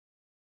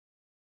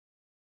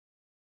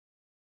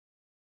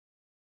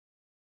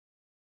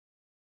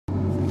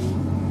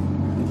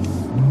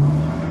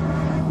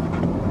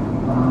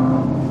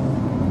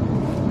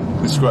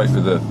great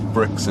for the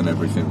bricks and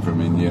everything from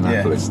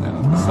Indianapolis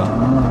now. The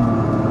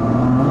sun.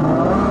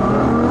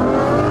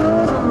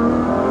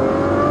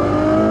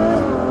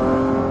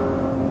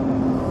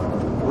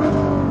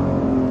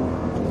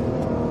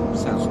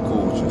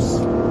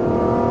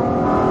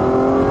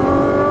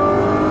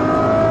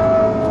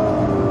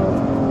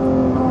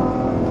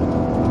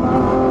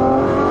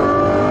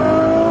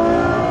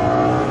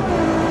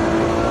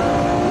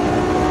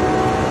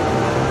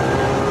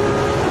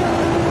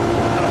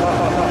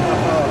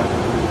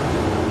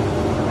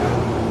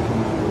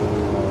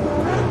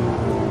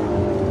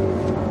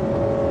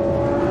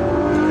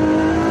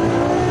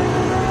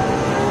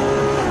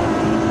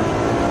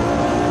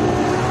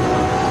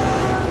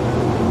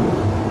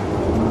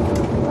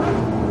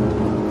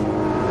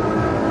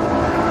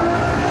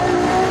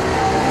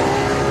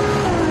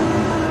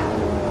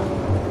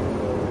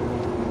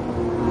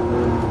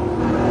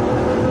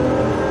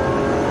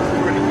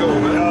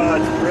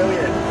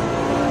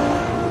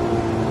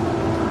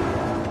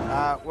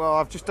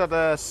 I've just had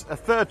a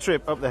third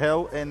trip up the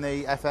hill in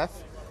the FF.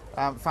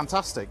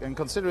 Fantastic, and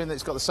considering that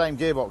it's got the same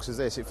gearbox as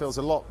this, it feels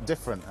a lot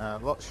different, a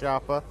lot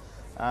sharper,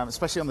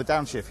 especially on the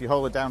downshift. You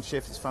hold the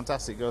downshift, it's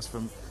fantastic. It goes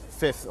from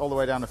fifth all the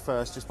way down to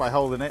first just by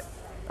holding it.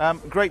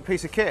 Great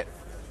piece of kit.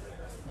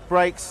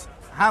 Brakes,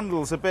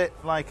 handles a bit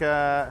like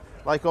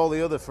all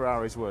the other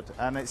Ferraris would,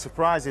 and it's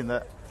surprising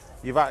that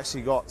you've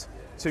actually got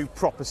two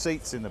proper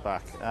seats in the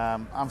back.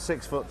 I'm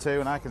 6'2"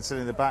 and I can sit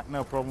in the back,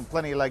 no problem,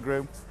 plenty of leg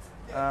room.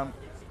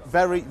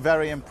 Very,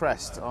 very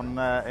impressed on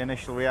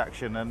initial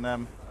reaction,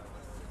 and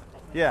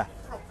yeah,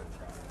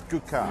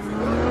 good car.